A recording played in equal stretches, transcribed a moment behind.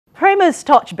Primus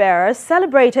torchbearers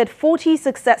celebrated 40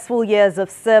 successful years of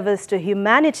service to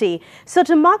humanity. So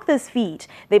to mark this feat,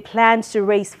 they planned to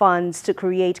raise funds to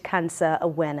create cancer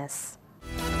awareness.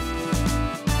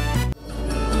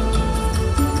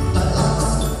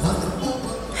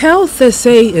 Health, they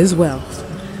say, is wealth,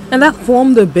 and that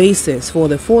formed the basis for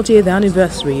the 40th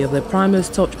anniversary of the Primus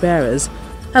torchbearers,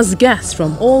 as guests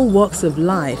from all walks of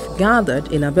life gathered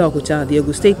in Abeokuta, the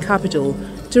Ogun State capital,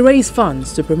 to raise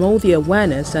funds to promote the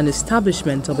awareness and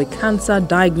establishment of a cancer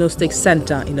diagnostic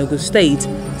center in Ogun State,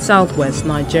 southwest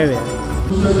Nigeria.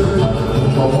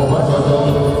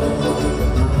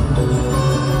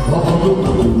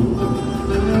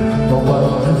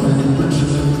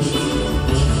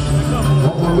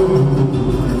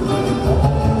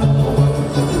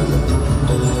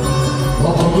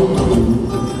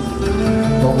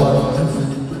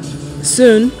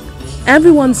 Soon,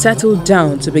 everyone settled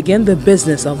down to begin the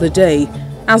business of the day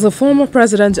as the former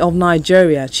president of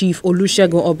Nigeria, Chief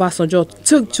Olusegun Obasanjo,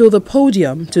 took to the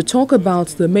podium to talk about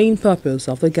the main purpose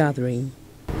of the gathering.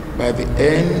 By the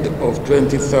end of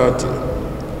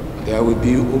 2030, there will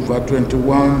be over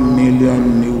 21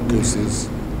 million new cases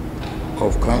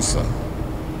of cancer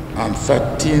and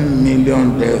 13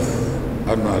 million deaths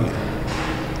annually.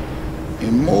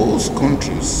 In most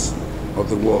countries of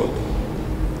the world,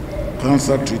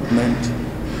 cancer treatment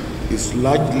is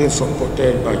largely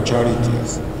supported by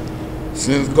charities,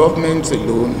 since governments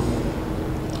alone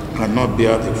cannot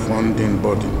bear the funding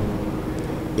burden.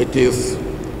 It is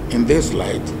in this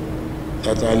light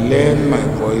that I lend my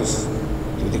voice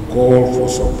to the call for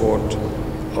support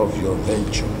of your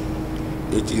venture.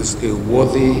 It is a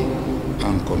worthy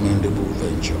and commendable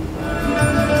venture.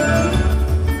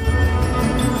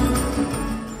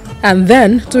 And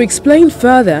then, to explain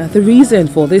further the reason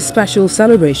for this special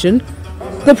celebration,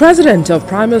 the president of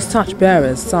Primus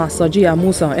torchbearers, Sir Soji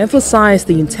Amusa, emphasized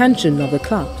the intention of the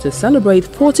club to celebrate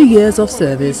 40 years of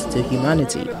service to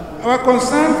humanity. Our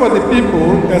concern for the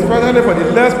people, especially for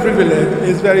the less privileged,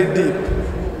 is very deep.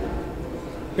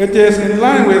 It is in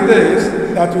line with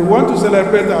this that we want to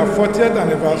celebrate our 40th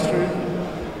anniversary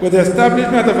with the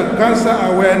establishment of a cancer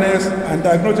awareness and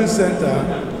diagnosis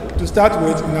center to start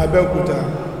with in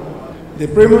Abeokuta. The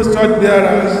Primus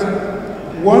torchbearers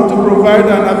want to provide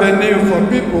an avenue for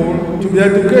people to be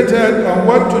educated on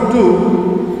what to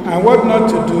do and what not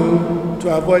to do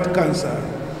to avoid cancer.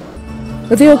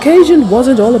 But the occasion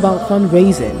wasn't all about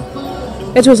fundraising.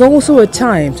 It was also a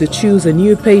time to choose a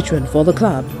new patron for the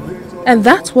club. And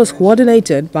that was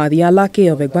coordinated by the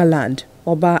Alake of Egbaland,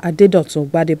 Oba Adedotun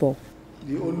Gbadebo.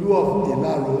 The Olu of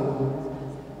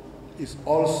Ilaro is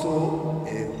also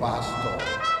a pastor.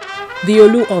 The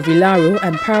Olu of Ilaro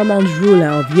and paramount ruler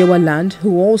of Yewa land,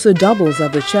 who also doubles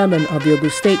as the chairman of the Ogun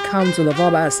State Council of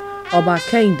Obas, Oba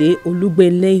Kehinde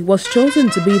Olugbele, was chosen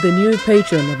to be the new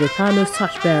patron of the Primus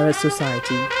Torchbearers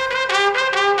Society.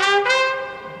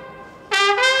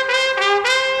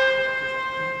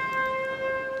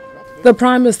 The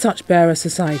Primus Torchbearers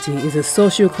Society is a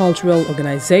socio-cultural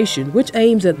organization which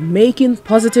aims at making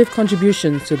positive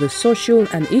contributions to the social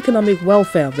and economic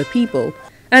welfare of the people,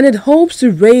 and it hopes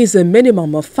to raise a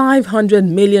minimum of 500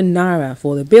 million naira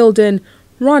for the building,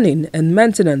 running and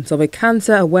maintenance of a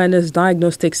cancer awareness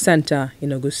diagnostic center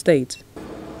in Ogun State.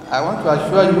 I want to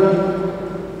assure you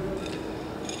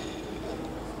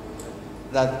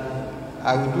that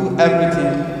I will do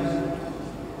everything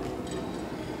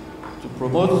to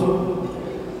promote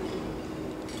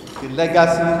the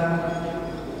legacy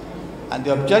and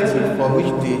the objective for which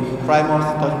the Primus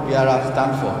torchbearers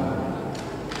stand for.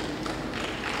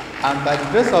 And by the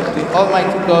grace of the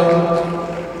Almighty God,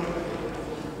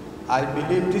 I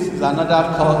believe this is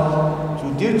another call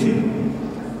to duty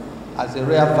as a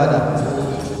real father.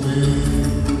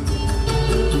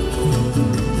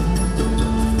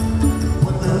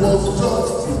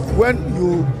 When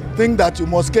you think that you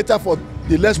must cater for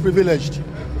the less privileged,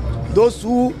 those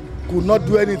who could not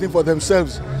do anything for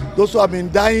themselves, those who have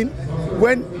been dying,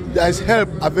 when there is help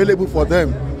available for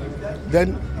them,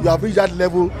 then you have reached that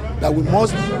level that we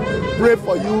must pray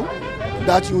for you,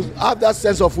 that you have that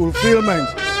sense of fulfillment.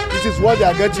 This is what they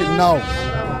are getting now.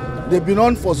 They've been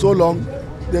on for so long.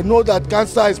 They know that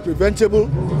cancer is preventable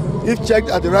if checked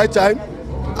at the right time,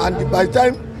 and by the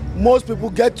time most people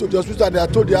get to the hospital and they are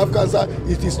told they have cancer,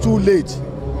 it is too late.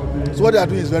 So what they are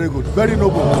doing is very good, very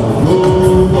noble.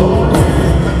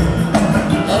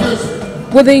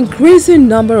 With the increasing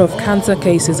number of cancer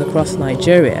cases across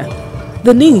Nigeria,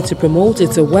 the need to promote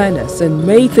its awareness and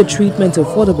make the treatment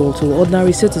affordable to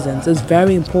ordinary citizens is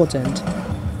very important.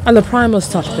 And the Primus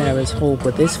torchbearers hope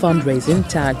with this fundraising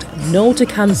tagged No to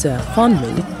Cancer Fund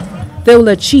Me, they will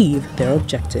achieve their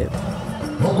objective.